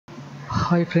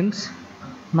Hi friends,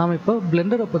 நாம் இப்போ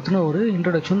பிளெண்டரை பற்றின ஒரு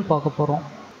இன்ட்ரடக்ஷன் பார்க்க போகிறோம்.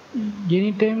 எனி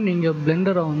டைம் நீங்கள்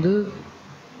பிளெண்டரை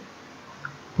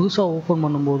புதுசாக ஓப்பன்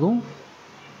பண்ணும்போதும்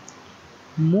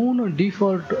 3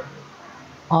 டிஃபால்ட்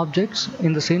ஆப்ஜெக்ட்ஸ்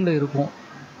இந்த சைடில் இருக்கும்.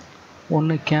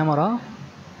 ஒன்று கேமரா,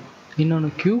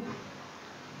 இன்னொன்று க்யூப்,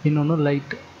 இன்னொன்று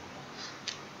லைட்.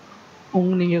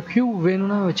 நீங்கள் க்யூப்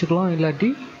வேணும்னா வச்சுக்கலாம்,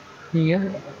 இல்லாட்டி நீங்கள்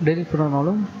டெலிட்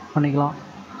பண்ணனாலும் பண்ணிக்கலாம்.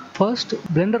 ஃபர்ஸ்ட்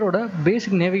பிளெண்டரோட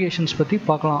பேசிக் நேவிகேஷன்ஸ் பற்றி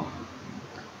பார்க்கலாம்.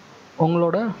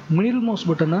 உங்களோட மிடில் மவுஸ்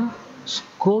பட்டனை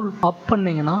ஸ்க்ரோல் அப்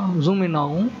பண்ணிங்கன்னா ஜூம் இன்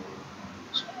ஆகும்,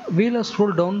 வீலை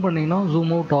ஸ்க்ரோல் டவுன் பண்ணிங்கன்னா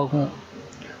ஜூம் அவுட் ஆகும்.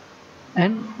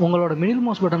 அண்ட் உங்களோட மிடில்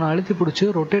மவுஸ் பட்டனை அழுத்தி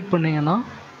பிடிச்சி ரொட்டேட் பண்ணிங்கன்னா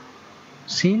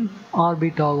சீன்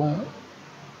ஆர்பிட் ஆகும்.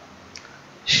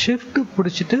 ஷிஃப்ட்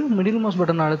பிடிச்சிட்டு மிடில் மவுஸ்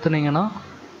பட்டனை அழுத்துனீங்கன்னா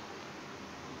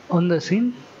அந்த சீன்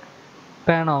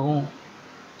பேன் ஆகும்.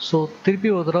 ஸோ திருப்பி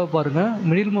ஒரு தடவை பாருங்கள்.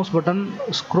 Middle mouse button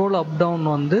scroll up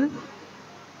down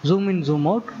zoom in zoom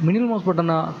out. Middle mouse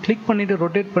பட்டனை கிளிக் பண்ணிவிட்டு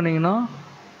ரொட்டேட் பண்ணிங்கன்னா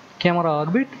கேமரா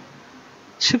ஆர்பிட்.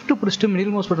 ஷிஃப்ட் பிடிச்சிட்டு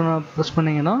மிடில் மவுஸ் பட்டனை ப்ரெஸ்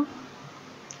பண்ணிங்கன்னா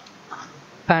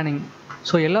பேனிங்.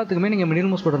 ஸோ எல்லாத்துக்குமே நீங்கள்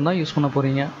மிடில் மவுஸ் பட்டன் தான் யூஸ் பண்ண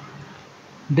போகிறீங்க.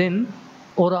 தென்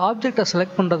ஒரு ஆப்ஜெக்டை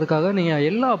செலக்ட் பண்ணுறதுக்காக நீங்கள்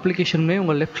எல்லா அப்ளிகேஷனுமே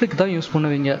உங்கள் லெஃப்ட் கிளிக் தான் யூஸ்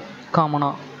பண்ணுவீங்க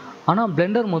காமனாக. ஆனால்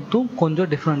பிளெண்டர் மட்டும்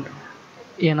கொஞ்சம் டிஃப்ரெண்ட்.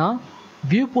 ஏன்னா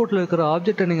வியூ போர்ட்டில் இருக்கிற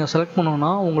ஆப்ஜெக்டை நீங்கள் செலக்ட்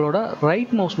பண்ணணுன்னா உங்களோட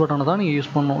ரைட் மவுஸ் பட்டனை தான் நீங்கள் யூஸ்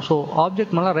பண்ணணும். ஸோ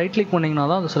ஆப்ஜெக்ட் மேலே ரைட் கிளிக் பண்ணிங்கன்னா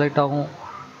தான் அது செலக்ட் ஆகும்.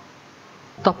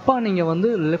 தப்பாக நீங்கள்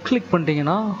லெஃப்ட் கிளிக்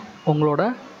பண்ணிட்டீங்கன்னா உங்களோட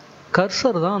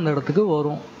கர்சர் தான் அந்த இடத்துக்கு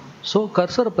வரும். ஸோ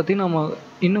கர்சரை பற்றி நம்ம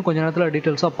இன்னும் கொஞ்சம் நேரத்தில்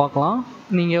டீட்டெயில்ஸாக பார்க்கலாம்.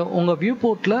 நீங்கள் உங்கள் வியூ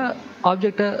போர்ட்டில்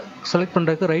ஆப்ஜெக்டை செலக்ட்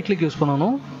பண்ணுறதுக்கு ரைட் கிளிக் யூஸ்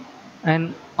பண்ணணும். அண்ட்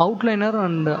அவுட்லைனர்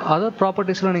அண்ட் அதர்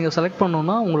ப்ராப்பர்ட்டிஸில் நீங்கள் செலக்ட்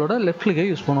பண்ணணுன்னா உங்களோட லெஃப்ட் கிளிக்கை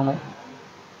யூஸ் பண்ணணும்.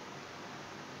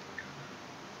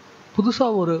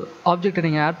 புதுசாக ஒரு ஆப்ஜெக்டை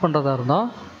நீங்கள் ஆட் பண்ணுறதா இருந்தால்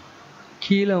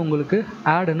கீழே உங்களுக்கு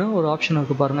ஆடுன்னு ஒரு ஆப்ஷன்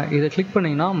இருக்குது பாருங்கள். இதை கிளிக்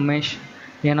பண்ணிங்கன்னா மெஷ்.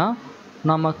 ஏன்னா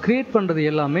நம்ம க்ரியேட் பண்ணுறது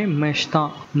எல்லாமே மெஷ்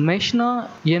தான். மெஷ்னால்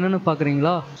என்னென்னு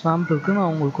பார்க்குறீங்களா? சாம்பிளுக்கு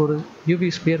நான் உங்களுக்கு ஒரு யூவி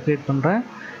ஸ்பியர் க்ரியேட் பண்ணுறேன்.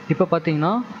 இப்போ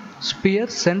பார்த்தீங்கன்னா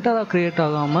ஸ்பியர் சென்டராக க்ரியேட்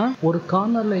ஆகாமல் ஒரு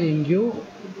கார்னரில் எங்கேயோ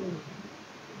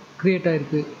க்ரியேட்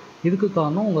ஆகிருக்கு. இதுக்கு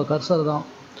காரணம் உங்கள் கர்சர் தான்.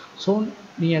 ஸோ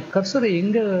நீங்கள் கர்சரை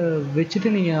எங்கே வச்சுட்டு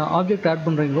நீங்கள் ஆப்ஜெக்ட் ஆட்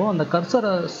பண்ணுறீங்களோ அந்த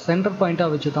கர்சரை சென்டர்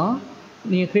பாயிண்ட்டாக வச்சு தான்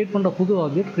நீங்கள் க்ரியேட் பண்ணுற புது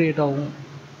ஆப்ஜெக்ட் க்ரியேட் ஆகும்.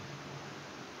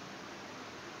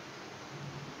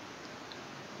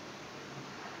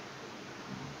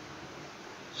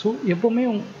 ஸோ எப்போவுமே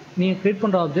நீங்கள் க்ரியேட்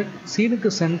பண்ணுற ஆப்ஜெக்ட்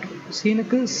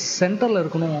சீனுக்கு சென்டரில்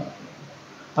இருக்கணும்.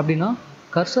 அப்படின்னா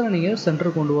கர்சரை நீங்கள்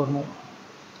சென்டருக்கு கொண்டு வரணும்.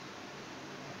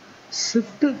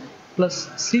 ஷிஃப்ட் ப்ளஸ்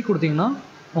சி கொடுத்தீங்கன்னா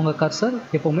உங்கள் கர்சர்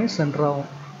எப்போவுமே சென்டர்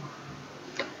ஆகும்.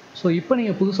 ஸோ இப்போ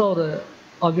நீங்கள் புதுசாக ஒரு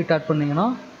ஆப்ஜெக்ட் ஆட் பண்ணிங்கன்னா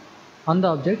அந்த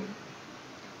ஆப்ஜெக்ட்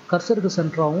கர்சருக்கு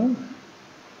சென்டராகவும்,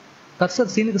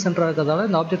 கர்சர் சீனுக்கு சென்டராக இருக்கிறதால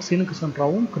இந்த ஆப்ஜெக்ட் சீனுக்கு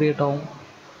சென்டராகவும் க்ரியேட் ஆகும்.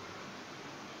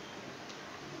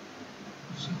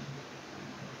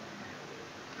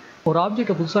 ஒரு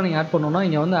ஆப்ஜெக்டை புதுசாக நீங்கள் ஆட் பண்ணணுன்னா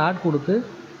இங்கே ஆட் கொடுத்து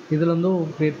இதுலேருந்தும்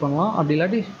க்ரியேட் பண்ணலாம். அப்படி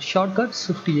இல்லாட்டி ஷார்ட்கட்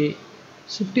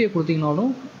ஷிஃப்ட் ஏ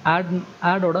கொடுத்தீங்கனாலும்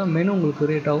ஆடோட மெனு உங்களுக்கு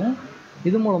க்ரியேட் ஆகும்.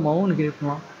 இது மூலமாகவும் க்ரியேட்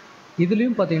பண்ணலாம்.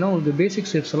 இதுலேயும் பார்த்தீங்கன்னா உங்களுக்கு பேசிக்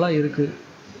ஸ்டெப்ஸ் எல்லாம் இருக்குது.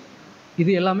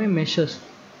 இது எல்லாமே மெஷர்ஸ்.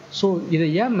 ஸோ இதை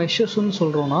ஏன் மெஷர்ஸ்ன்னு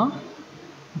சொல்கிறோன்னா,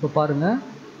 இப்போ பாருங்கள்,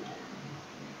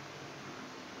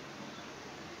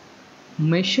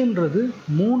 மெஷ்ன்றது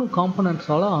 3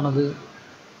 காம்பனன்ட்ஸால் ஆனது.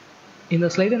 இந்த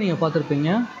ஸ்லைடை நீங்கள்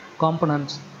பார்த்துருப்பீங்க.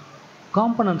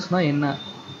 காம்பனன்ட்ஸ்னால் என்ன?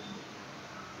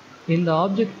 இந்த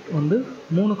ஆப்ஜெக்ட்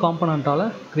 3 காம்பனண்ட்டால்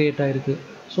க்ரியேட் ஆகிருக்கு.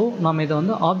 ஸோ நம்ம இதை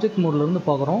ஆப்ஜெக்ட் மோட்லேருந்து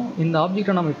பார்க்குறோம். இந்த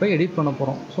ஆப்ஜெக்டை நம்ம இப்போ எடிட் பண்ண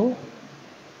போகிறோம். ஸோ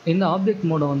இந்த ஆப்ஜெக்ட்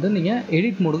மோடை நீங்கள்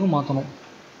எடிட் மோடுக்கு மாற்றணும்.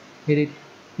 எடிட்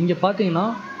இங்கே பார்த்தீங்கன்னா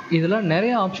இதில்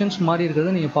நிறைய ஆப்ஷன்ஸ் மாறி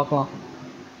இருக்கிறத நீங்கள் பார்க்கலாம்.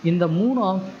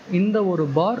 இந்த ஒரு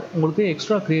பார் உங்களுக்கு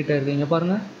எக்ஸ்ட்ரா க்ரியேட் ஆகிருக்கு. இங்கே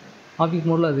பாருங்கள், ஆப்ஜெக்ட்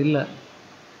மோடில் அது இல்லை.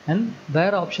 அண்ட்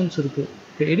வேறு ஆப்ஷன்ஸ் இருக்குது.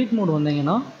 இப்போ எடிட் மோடு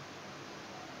வந்தீங்கன்னா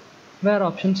வேறு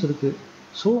ஆப்ஷன்ஸ் இருக்குது.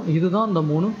 ஸோ இதுதான் அந்த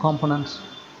 3 காம்பனன்ட்ஸ்.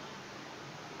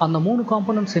 அந்த 3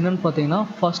 காம்பனன்ட்ஸ் என்னென்னு பார்த்தீங்கன்னா,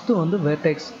 ஃபஸ்ட்டு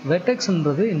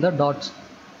வெர்டெக்ஸ்ன்றது இந்த டாட்ஸ்.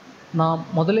 நான்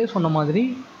முதலே சொன்ன மாதிரி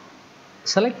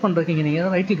செலக்ட் பண்ணுறதுக்கு இங்கே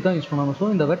நீங்கள் ரைட் கிளிக் தான் யூஸ் பண்ணணும். ஸோ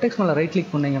இந்த வெர்டெக்ஸ் மேலே ரைட்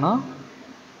கிளிக் பண்ணிங்கன்னா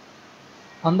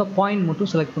அந்த பாயிண்ட்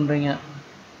மட்டும் செலக்ட் பண்ணுறீங்க.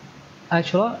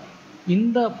 ஆக்சுவலாக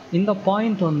இந்த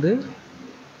பாயிண்ட்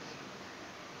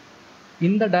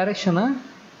இந்த டைரெக்ஷனை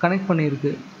கனெக்ட்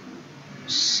பண்ணியிருக்கு.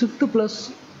 ஷிஃப்ட் ப்ளஸ்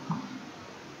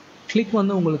கிளிக்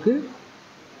உங்களுக்கு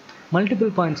மல்டிபிள்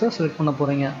பாயிண்ட்ஸை செலக்ட் பண்ண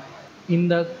போகிறீங்க.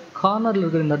 இந்த கார்னரில்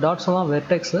இருக்கிற இந்த டாட்ஸ் எல்லாம்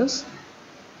வெர்டெக்ஸஸ்,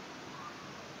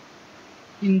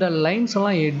 இந்த லைன்ஸ்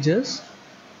எல்லாம் எட்ஜஸ்,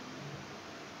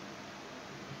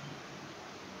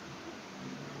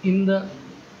 இந்த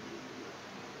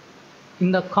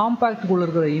இந்த காம்பேக்டுக்குள்ளே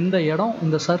இருக்கிற இந்த இடம்,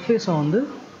 இந்த சர்ஃபேஸை வந்து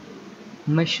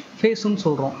மெஷ் ஃபேஸுன்னு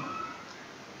சொல்கிறோம்.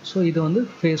 ஸோ இது வந்து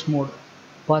ஃபேஸ் மோட்.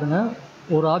 பாருங்கள்,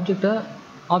 ஒரு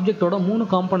ஆப்ஜெக்டோட 3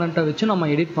 காம்பனண்ட்டை வச்சு நம்ம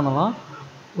எடிட் பண்ணலாம்.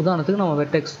 உதாரணத்துக்கு நம்ம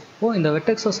வெர்டெக்ஸ்.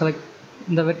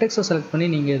 இந்த வெர்டெக்ஸை செலக்ட் பண்ணி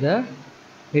நீங்கள் இதை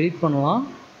எடிட் பண்ணலாம்.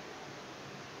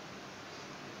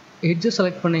 எட்ஜை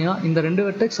செலக்ட் பண்ணிங்கன்னா இந்த 2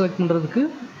 வெர்டெக்ஸ் செலக்ட் பண்ணுறதுக்கு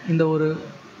இந்த ஒரு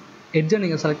எட்ஜை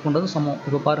நீங்கள் செலக்ட் பண்ணுறது சமம்.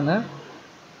 இப்போ பாருங்கள்,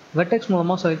 வெர்டெக்ஸ்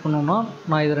மூலமாக செலக்ட் பண்ணோம்னா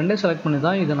நான் இதை 2 செலக்ட் பண்ணி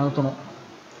தான் இதை நகர்த்தணும்.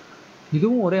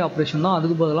 இதுவும் ஒரே ஆப்ரேஷன் தான்.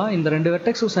 அதுக்கு பதிலாக இந்த 2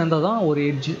 வெர்டெக்ஸும் சேர்ந்தால் தான் ஒரு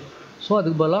எட்ஜு. ஸோ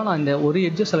அதுக்கு பதிலாக நான் இந்த ஒரு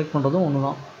எட்ஜை செலக்ட் பண்ணுறதும் ஒன்று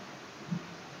தான்.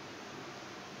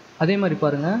 அதே மாதிரி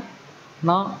பாருங்கள்,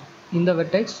 நான் இந்த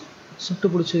வெர்டெக்ஸ் ஷிஃப்ட்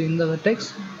பிடிச்சி இந்த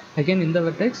வெர்டெக்ஸ், அகைன் இந்த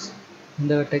வெர்டெக்ஸ்,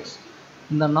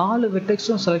 இந்த 4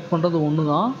 வெர்டெக்ஸும் செலக்ட் பண்ணுறது ஒன்று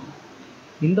தான்.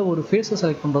 இந்த ஒரு ஃபேஸை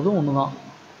செலக்ட் பண்ணுறதும் ஒன்று தான்.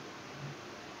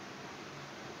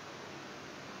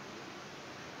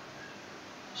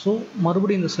 ஸோ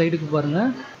மறுபடியும் இந்த ஸ்லைடுக்கு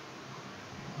பாருங்கள்.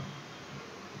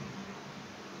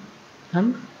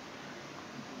 அண்ட்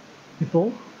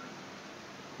இப்போது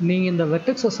நீங்கள் இந்த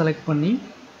வெர்டெக்ஸை செலக்ட் பண்ணி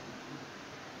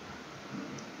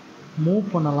மூவ்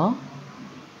பண்ணலாம்,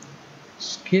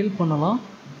 ஸ்கேல் பண்ணலாம்,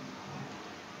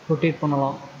 ரொட்டேட்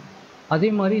பண்ணலாம். அதே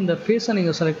மாதிரி இந்த ஃபேஸை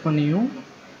நீங்கள் செலக்ட் பண்ணியும்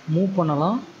மூவ்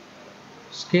பண்ணலாம்,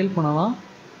 ஸ்கேல் பண்ணலாம்,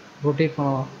 ரொட்டேட்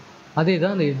பண்ணலாம். அதே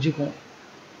தான் இந்த எட்ஜுக்கும்.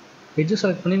 எட்ஜை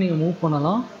செலக்ட் பண்ணி நீங்கள் மூவ்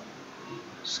பண்ணலாம்,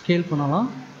 ஸ்கேல் பண்ணலாம்,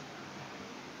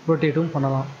 ரொட்டேட்டும்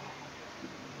பண்ணலாம்.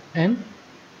 அண்ட்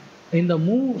இந்த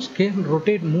மூவ், ஸ்கேல்,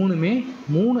 ரொட்டேட் மூணுமே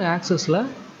 3 ஆக்சஸில்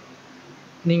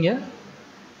நீங்கள்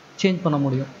சேஞ்ச் பண்ண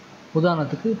முடியும்.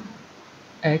 உதாரணத்துக்கு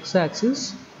X axis,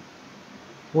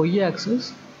 Y axis,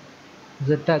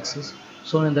 jet axis.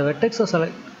 So இந்த வெர்டெக்ஸை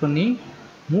செலக்ட் பண்ணி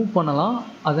மூவ் பண்ணலாம்.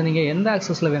 அதை நீங்கள் எந்த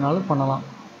ஆக்சஸில் வேணாலும் பண்ணலாம்.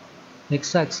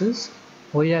 X axis,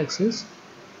 Y axis,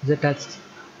 jet axis.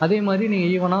 அதே மாதிரி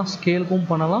நீங்கள் ஈவனாக ஸ்கேலுக்கும்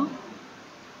பண்ணலாம்,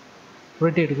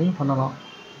 ரொட்டேட்டுக்கும் பண்ணலாம்.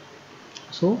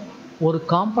 ஸோ ஒரு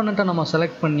காம்பனண்ட்டை நம்ம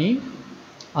செலக்ட் பண்ணி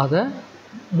அதை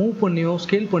மூவ் பண்ணியோ,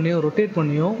 ஸ்கேல் பண்ணியோ, ரொட்டேட்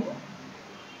பண்ணியோ,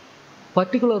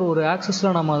 பர்டிகுலர் ஒரு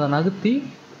ஆக்சஸில் நம்ம அதை நகர்த்தி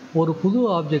ஒரு புது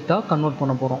ஆப்ஜெக்டாக கன்வெர்ட்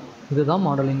பண்ண போகிறோம். இதுதான்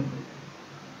மாடலிங்.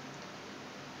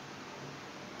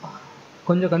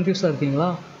 கொஞ்சம் கன்ஃபியூஸாக இருக்கீங்களா?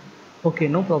 Okay,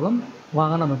 no problem.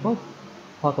 வாங்க நம்ம இப்போ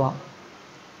பார்க்கலாம்.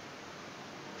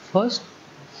 ஃபர்ஸ்ட்,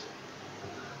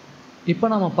 இப்போ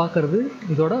நம்ம பார்க்குறது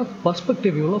இதோட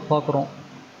பர்ஸ்பெக்டிவ் வியூவில் பார்க்குறோம்.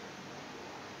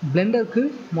 பிளெண்டருக்கு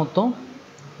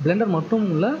பிளெண்டர் மட்டும்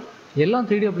இல்லை, எல்லா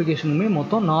 3D அப்ளிகேஷனுமே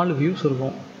மொத்தம் 4 வியூஸ்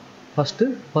இருக்கும். First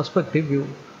perspective view.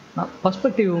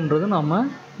 பர்ஸ்பெக்டிவ்ன்றது நம்ம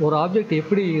ஒரு ஆப்ஜெக்ட்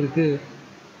எப்படி இருக்குது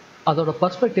அதோட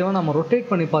பர்ஸ்பெக்டிவை நம்ம ரொட்டேட்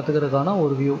பண்ணி பார்த்துக்கிறதுக்கான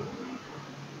ஒரு வியூ.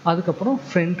 அதுக்கப்புறம்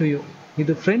ஃப்ரண்ட் வியூ.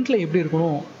 இது ஃப்ரண்ட்டில் எப்படி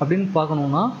இருக்கணும் அப்படின்னு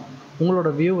பார்க்கணுன்னா உங்களோட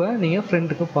வியூவை நீங்கள்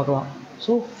ஃப்ரண்ட்டுக்கு பார்க்கலாம்.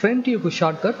 ஸோ ஃப்ரண்ட் வியூக்கு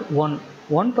ஷார்ட்கட்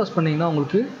 1 ப்ரெஸ் பண்ணிங்கன்னா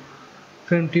உங்களுக்கு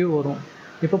ஃப்ரண்ட் வியூ வரும்.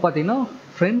 இப்போ பார்த்தீங்கன்னா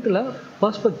ஃப்ரண்ட்டில்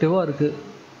பர்ஸ்பெக்டிவாக இருக்குது.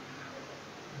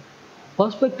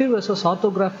 பர்ஸ்பெக்டிவ் வெர்சஸ்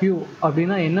ஆர்த்தோகிராஃப் வியூ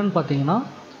அப்படின்னா என்னன்னு பார்த்தீங்கன்னா,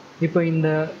 இப்போ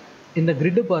இந்த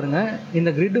கிரிட்டு பாருங்கள். இந்த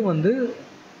கிரிட்டு வந்து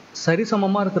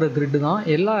சரிசமமாக இருக்கிற கிரிட்டு தான்.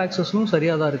 எல்லா ஆக்சஸும்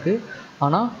சரியாக தான் இருக்குது.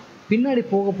 ஆனால் பின்னாடி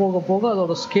போக போக போக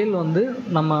அதோட ஸ்கேல் வந்து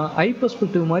நம்ம ஐ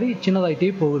பர்ஸ்பெக்டிவ் மாதிரி சின்னதாகிட்டே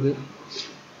போகுது.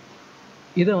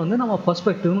 இதை வந்து நம்ம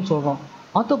பர்ஸ்பெக்டிவ்னு சொல்கிறோம்.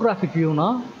 ஆர்த்தோகிராஃபிக் வியூனா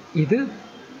இது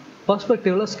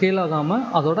பர்ஸ்பெக்டிவில் ஸ்கேல் ஆகாமல்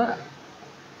அதோட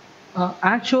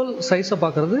ஆக்சுவல் சைஸை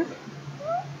பார்க்குறது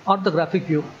orthographic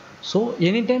view. So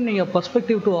any time நீங்கள்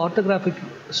பர்ஸ்பெக்டிவ் டு ஆர்த்தோகிராஃபிக்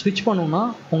ஸ்விட்ச் பண்ணணுன்னா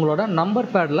உங்களோட நம்பர்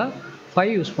பேடில்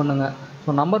 5 யூஸ் பண்ணுங்கள்.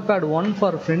 So number bad 1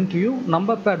 for front view,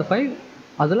 number bad 5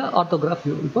 அதில் ஆர்த்தோகிராஃப்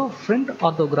வியூ. இப்போ ஃப்ரண்ட்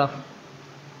ஆர்த்தோகிராஃப்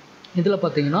இதில்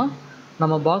பார்த்தீங்கன்னா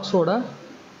நம்ம பாக்ஸோட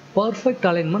பர்ஃபெக்ட்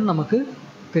அலைன்மெண்ட் நமக்கு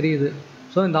தெரியுது.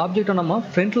 ஸோ இந்த ஆப்ஜெக்டை நம்ம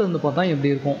ஃப்ரண்ட்டில் இருந்து பார்த்தா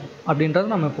எப்படி இருக்கும்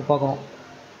அப்படின்றத நம்ம இப்போ பார்க்குறோம்.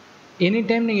 எனி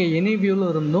டைம் நீங்கள் எனி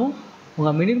வியூவில் இருந்தும்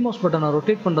உங்கள் மிடில் மவுஸ் பட்டனை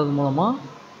ரொட்டேட் பண்ணுறது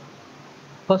மூலமாக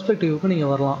பர்ஸ்பெக்டிவ்க்கு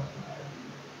நீங்கள் வரலாம்.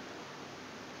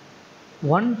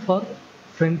 1 for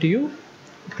front view,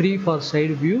 3 for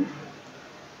side view,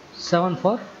 7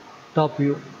 for top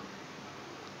view.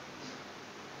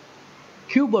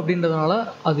 Cube அப்படின்றதுனால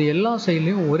அது எல்லா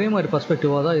சைட்லேயும் ஒரே மாதிரி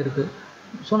பர்ஸ்பெக்டிவாக தான் இருக்குது.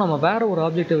 ஸோ நம்ம வேறு ஒரு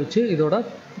ஆப்ஜெக்டை வச்சு இதோட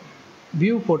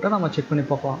வியூ போட்டை நம்ம செக் பண்ணி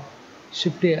பார்க்கலாம்.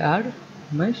 ஷிஃப்ட் ஆட்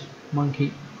மெஷ் மங்கி.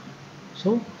 ஸோ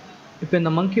இப்போ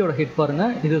இந்த மங்கியோட ஹெட்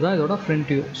பாருங்கள், இதுதான் இதோட ஃப்ரண்ட்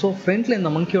வியூ. ஸோ ஃப்ரண்ட்டில்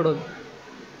இந்த மங்கியோட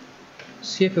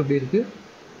ஷேப் எப்படி இருக்குது.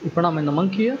 இப்போ நம்ம இந்த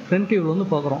மங்கியை ஃப்ரண்ட் வியூவில் வந்து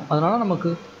பார்க்குறோம். அதனால் நமக்கு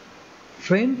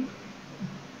ஃப்ரண்ட்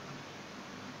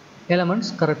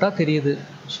எலமெண்ட்ஸ் கரெக்டாக தெரியுது.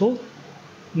 ஸோ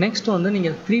நெக்ஸ்ட் வந்து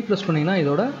நீங்கள் 3 ப்ரெஸ் பண்ணிங்கன்னா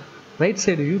இதோட ரைட்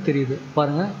சைடு வியூ தெரியுது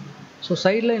பாருங்கள். ஸோ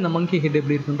சைடில் இந்த மங்கி ஹெட்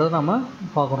எப்படி இருக்குன்றதை நம்ம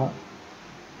பார்க்குறோம்.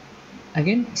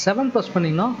 அகெயின் 7 ப்ரெஸ்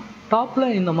பண்ணிங்கன்னா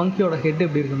டாப்பில் இந்த மங்கியோட ஹெட்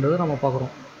எப்படி இருக்குன்றதை நம்ம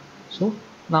பார்க்குறோம். ஸோ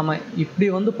நாம் இப்படி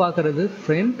வந்து பார்க்குறது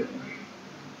ஃப்ரண்ட்,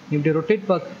 இப்படி ரொட்டேட்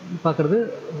பார்க்குறது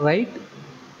ரைட்,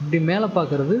 இப்படி மேலே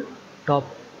பார்க்குறது டாப்.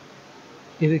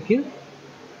 இதுக்கு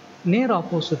நேர்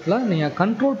ஆப்போசிட்டில் நீங்கள்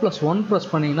Ctrl+1 ப்ரெஸ்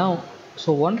பண்ணிங்கன்னா, ஸோ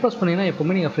 1 ப்ரெஸ் பண்ணிங்கன்னா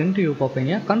எப்போவுமே நீங்கள் ஃப்ரண்ட் வியூ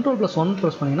பார்ப்பீங்க. Ctrl+1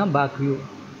 ப்ரெஸ் பண்ணிங்கன்னா பேக் வியூ.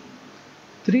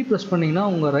 3 ப்ரெஸ் பண்ணிங்கன்னா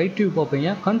உங்கள் ரைட் வியூ பார்ப்பீங்க.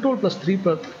 Ctrl+3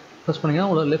 ப்ரெஸ் பண்ணிங்கன்னா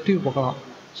உங்களோட லெஃப்ட் வியூ பார்க்கலாம்.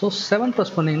 ஸோ 7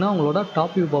 ப்ரெஸ் பண்ணிங்கன்னா உங்களோட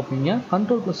டாப் வியூ பார்ப்பீங்க.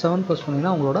 Ctrl+7 ப்ரெஸ்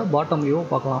பண்ணிங்கன்னா உங்களோட பாட்டம் வியூவை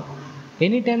பார்க்கலாம்.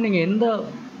 எனி டைம் நீங்கள்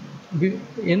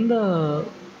எந்த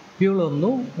வியூவில்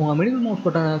இருந்தும் உங்கள் மிடில் மவுஸ்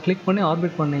பட்டனை கிளிக் பண்ணி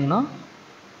ஆர்பிட் பண்ணிங்கன்னா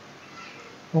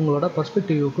உங்களோட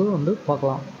பர்ஸ்பெக்டிவ் வியூக்கு வந்து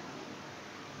பார்க்கலாம்.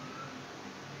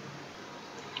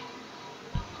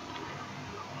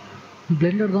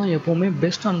 பிளெண்டர் தான் எப்போவுமே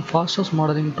பெஸ்ட் அண்ட் ஃபாஸ்டஸ்ட்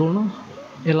மாடலிங் டூல்னு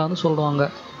எல்லாரும் சொல்கிறாங்க.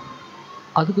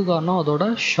 அதுக்கு காரணம் அதோட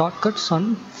shortcuts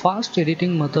and fast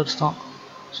editing methods தான்.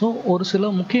 ஸோ ஒரு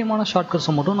சில முக்கியமான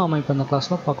ஷார்ட்கட்ஸை மட்டும் நாம் இப்போ இந்த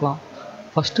கிளாஸில் பார்க்கலாம்.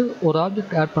 ஃபஸ்ட்டு ஒரு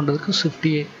ஆப்ஜெக்ட் ஆட் பண்ணுறதுக்கு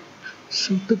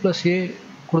Shift+A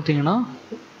கொடுத்தீங்கன்னா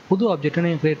புது ஆப்ஜெக்டை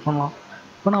நீங்கள் க்ரியேட் பண்ணலாம்.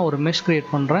 இப்போ நான் ஒரு மெஷ்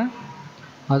க்ரியேட் பண்ணுறேன்,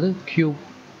 அது க்யூப்.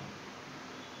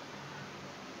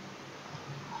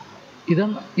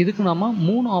 இதுக்கு நாம்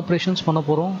 3 ஆப்ரேஷன்ஸ் பண்ண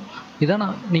போகிறோம். இதான்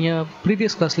நீங்கள்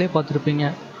ப்ரீவியஸ் கிளாஸ்லேயே பார்த்துருப்பீங்க.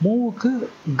 மூவுக்கு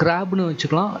கிராப்னு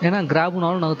வச்சுக்கலாம், ஏன்னா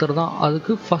கிராப்னாலும் நகர்த்துறது தான்.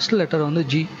 அதுக்கு ஃபஸ்ட் லெட்டர் வந்து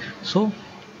G. ஸோ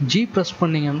G ப்ரெஸ்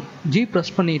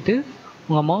பண்ணிவிட்டு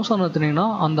உங்கள் மவுஸ் நகர்த்தினீங்கன்னா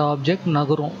அந்த ஆப்ஜெக்ட்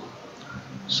நகரும்.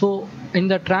 ஸோ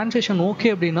இந்த ட்ரான்ஸேஷன் ஓகே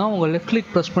அப்படின்னா உங்கள் லெஃப்ட் கிளிக்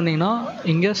ப்ரெஸ் பண்ணிங்கன்னா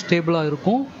இங்கே ஸ்டேபிளாக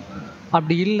இருக்கும்.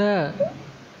 அப்படி இல்லை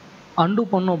அன்டூ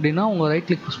பண்ணோம் அப்படின்னா உங்கள் ரைட்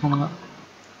கிளிக் ப்ரெஸ் பண்ணுங்கள்.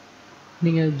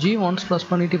 நீங்கள் G ஒன்ஸ் ப்ரெஸ்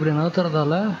பண்ணிவிட்டு இப்படி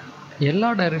நகர்த்துறதால எல்லா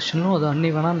டைரெக்ஷன்லும் அது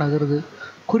அன்இவனாக நகருது.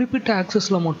 குறிப்பிட்ட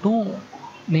ஆக்சஸில் மட்டும்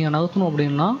நீங்கள் நகர்த்தணும்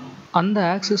அப்படின்னா அந்த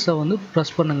ஆக்சஸை வந்து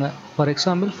ப்ரெஸ் பண்ணுங்கள். ஃபார்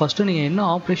எக்ஸாம்பிள் ஃபஸ்ட்டு நீங்கள் என்ன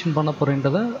ஆப்ரேஷன் பண்ண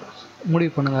போகிறீன்றதை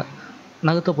முடிவு பண்ணுங்கள்.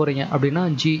 நகர்த்த போகிறீங்க அப்படின்னா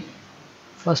G,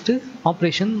 first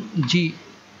operation G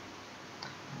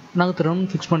நகர்த்துறோன்னு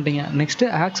fix பண்ணிட்டீங்க. நெக்ஸ்ட்டு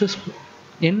ஆக்சஸ்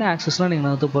என்ன ஆக்சஸ்லாம் நீங்கள்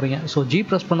நகர்த்த போகிறீங்க. ஸோ G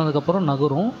ப்ரெஸ் பண்ணதுக்கப்புறம்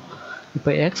நகரும்.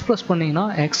 இப்போ X ப்ரெஸ் பண்ணிங்கன்னா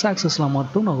X ஆக்சஸில்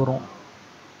மட்டும் நகரும்.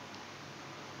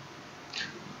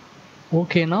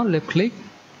 ஓகேனா லெஃப்ட் கிளிக்,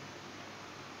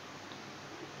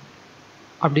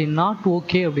 அப்படி நாட்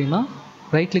ஓகே அப்படின்னா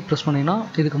ரைட் கிளிக் ப்ரெஸ் பண்ணிங்கன்னா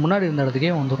இதுக்கு முன்னாடி இருந்த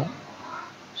இடத்துக்கே வந்துடும்.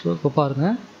 ஸோ இப்போ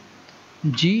பாருங்கள்,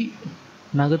 G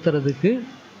நகர்த்துறதுக்கு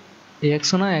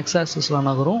எக்ஸ்னா எக்ஸ் ஆக்சஸில்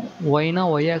நகரும், ஒய்னா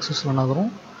ஒய் ஆக்சஸில்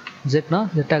நகரும், ஜெட்னா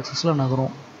ஜெட் ஆக்சஸில்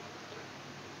நகரும்.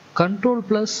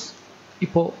 Ctrl+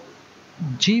 இப்போது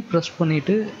G ப்ரெஸ்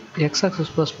பண்ணிவிட்டு எக்ஸ்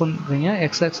ஆக்சஸ் ப்ரெஸ் பண்ணுறீங்க,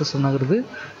 எக்ஸ் ஆக்சஸில் நகருது.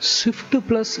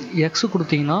 Shift+X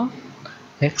கொடுத்தீங்கன்னா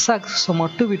எக்ஸ் ஆக்சஸை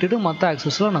மட்டும் விட்டுட்டு மற்ற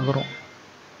ஆக்சஸில் நகரும்.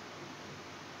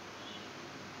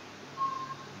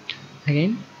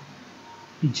 Again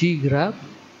G graph,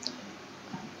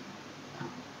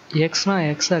 எக்ஸ்னா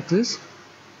X axis,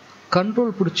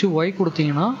 control பிடிச்சி ஒய்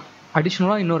கொடுத்தீங்கன்னா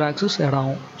அடிஷ்னலாக இன்னொரு ஆக்சஸ் ஆட்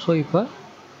ஆகும். ஸோ இப்போ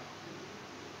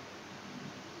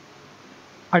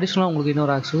அடிஷ்னலாக உங்களுக்கு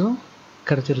இன்னொரு ஆக்சஸும்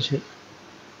கிடச்சிருச்சு.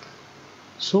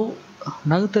 ஸோ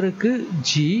நகர்த்தருக்கு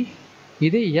G,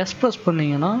 இதே எஸ் ப்ரெஸ்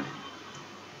பண்ணிங்கன்னா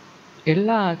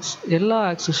எல்லா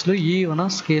ஆக்சஸ்லையும்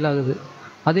ஈவனாக ஸ்கேல் ஆகுது.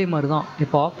 அதே மாதிரி தான்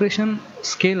இப்போ ஆப்ரேஷன்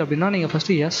ஸ்கேல் அப்படின்னா நீங்கள்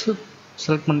ஃபஸ்ட்டு எஸ்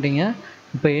செலக்ட் பண்ணிட்டீங்க.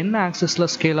 இப்போ என்ன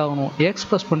ஆக்சஸில் ஸ்கேல் ஆகணும், எக்ஸ்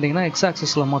ப்ரெஸ் பண்ணிட்டீங்கன்னா எக்ஸ்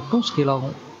ஆக்சஸில் மட்டும் ஸ்கேல்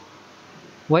ஆகும்.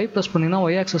 ஒய் ப்ரெஸ் பண்ணிங்கன்னா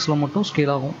ஒய் ஆக்சஸில் மட்டும்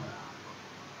ஸ்கேல் ஆகும்.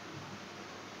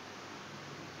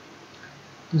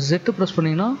 ஜெட்டு ப்ரெஸ்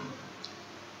பண்ணிங்கன்னா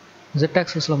ஜெட்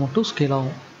ஆக்சஸில் மட்டும் ஸ்கேல்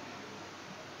ஆகும்.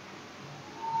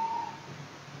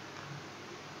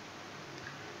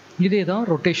 இதே தான்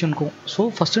ரொட்டேஷனுக்கும். ஸோ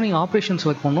ஃபஸ்ட்டு நீங்கள் ஆப்ரேஷன்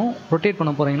செலக்ட் பண்ணணும். ரொட்டேட்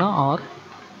பண்ண போகிறீங்கன்னா ஆர்,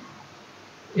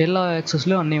 எல்லா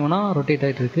ஆக்சஸ்லையும் அன்னிவனாக ரொட்டேட்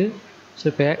ஆகிட்டு இருக்கு. ஸோ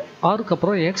இப்போ ஆருக்கு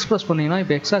அப்புறம் எக்ஸ் ப்ரெஸ் பண்ணிங்கன்னா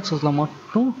இப்போ எக்ஸ் ஆக்சஸில்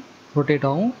மட்டும் ரொட்டேட்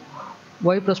ஆகும்.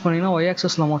 ஒய் ப்ரெஸ் பண்ணிங்கன்னா ஒய்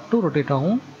ஆக்சஸில் மட்டும் ரொட்டேட்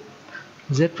ஆகும்.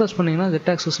 ஜெட் ப்ரெஸ் பண்ணிங்கன்னா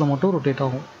ஜெட் ஆக்சஸில் மட்டும் ரொட்டேட்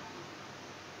ஆகும்.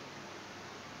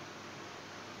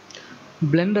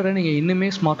 பிளெண்டரை நீங்கள் இன்னுமே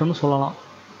ஸ்மார்ட்னு சொல்லலாம்.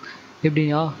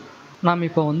 எப்படியா, நாம்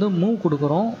இப்போ வந்து மூவ்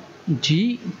கொடுக்குறோம். G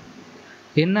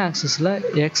என்ன ஆக்சஸில்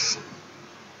எக்ஸ்.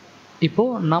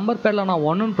 இப்போது நம்பர் பேரில் நான்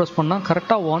 1 ப்ரெஸ் பண்ணால்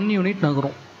கரெக்டாக 1 யூனிட்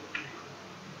நகரும்.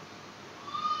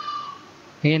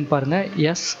 ஏன்னு பாருங்கள்,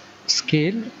 எஸ்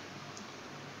ஸ்கேல்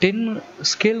 10,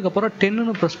 ஸ்கேலுக்கு அப்புறம்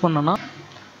 10ன்னு ப்ரெஸ் பண்ணோன்னா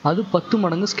அது 10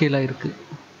 மடங்கு ஸ்கேல் ஆகிருக்கு.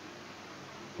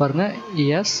 பாருங்கள்,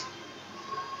 எஸ்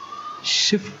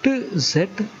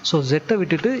Shift+Z, ஸோ ஜெட்டை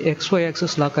விட்டுட்டு XY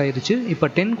ஆக்சஸ் லாக் ஆகிருச்சு. இப்போ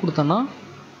 10 கொடுத்தோன்னா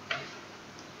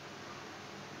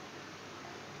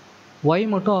ஒய்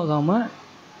மட்டும் ஆகாமல்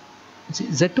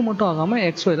ஜெட்டு மட்டும் ஆகாமல்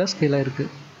XYல ஸ்கேல் ஆகிருக்கு.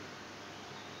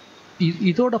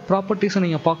 இதோட ப்ராப்பர்ட்டிஸை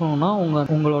நீங்கள் பார்க்கணுன்னா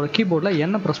உங்களோட கீபோர்டில்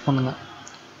N ப்ரெஸ் பண்ணுங்கள்.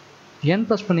 N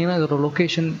ப்ரெஸ் பண்ணிங்கன்னா இதோட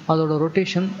லொக்கேஷன், அதோட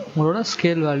ரொட்டேஷன், உங்களோட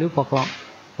ஸ்கேல் வேல்யூ பார்க்கலாம்.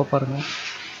 இப்போ பாருங்கள்,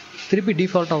 திருப்பி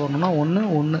டிஃபால்ட்டாக வரணும்னா 1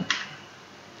 1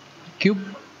 க்யூப்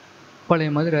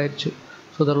பழைய மாதிரி ஆயிடுச்சு.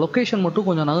 ஸோ இந்த லொக்கேஷன் மட்டும்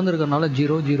கொஞ்சம் நகர்ந்துருக்கிறதுனால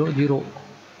 0 0 0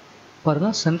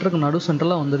 பாருங்கள், சென்டருக்கு நடு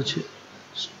சென்டரில் வந்துருச்சு.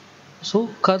 ஸோ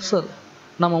கர்சர்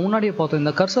நம்ம முன்னாடியே பார்த்தோம்,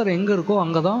 இந்த கர்சர் எங்கே இருக்கோ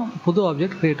அங்கே தான் புது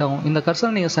ஆப்ஜெக்ட் க்ரியேட் ஆகும். இந்த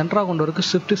கர்சரை நீங்கள் சென்டராக கொண்டு வரக்கு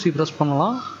ஷிஃப்ட் சி ப்ரெஸ்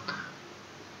பண்ணலாம்.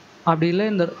 அப்படி இல்லை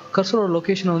இந்த கர்சரோட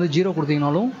லொக்கேஷனை வந்து 0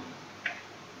 கொடுத்தீங்கனாலும்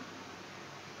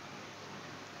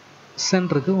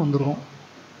சென்டருக்கு வந்துடும்.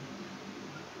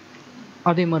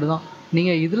 அதே மாதிரி தான்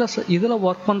நீங்கள் இதில்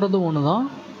ஒர்க் பண்ணுறது ஒன்று தான்,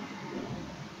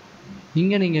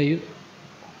 இங்கே நீங்கள்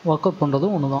ஒர்க் அவுட்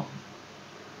பண்ணுறதும் ஒன்று தான்.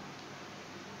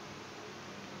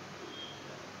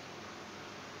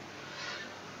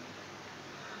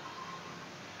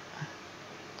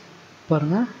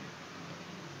 பாருங்கள்,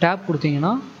 டேப்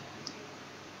கொடுத்தீங்கன்னா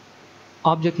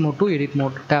object mode to edit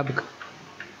mode டேபுக்கு.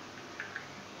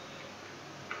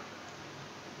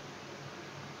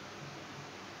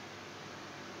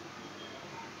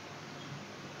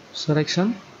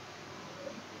 Selection,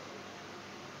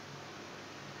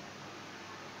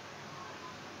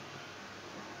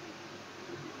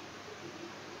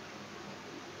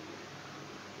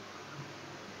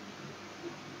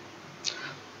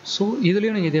 so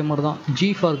இதுலேயும் நீங்கள் இதே மாதிரி தான்.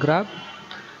 G ஃபார் கிராப்,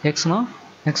 எக்ஸ்னா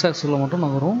எக்ஸ் ஆக்சிஸில் மட்டும்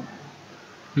நகரும்,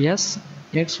 எஸ்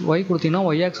எக்ஸ் ஒய் கொடுத்தீங்கன்னா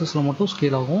ஒய் ஆக்சிஸில் மட்டும்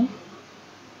ஸ்கேல் ஆகும்.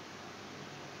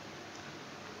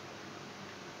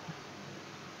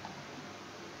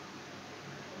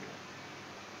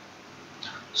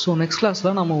 ஸோ நெக்ஸ்ட்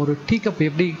கிளாஸில் நம்ம ஒரு டீ கப்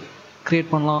எப்படி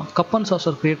க்ரியேட் பண்ணலாம், கப் அண்ட்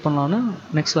சாசர் க்ரியேட் பண்ணலான்னு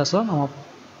நெக்ஸ்ட் கிளாஸில் நம்ம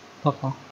பார்க்கலாம்.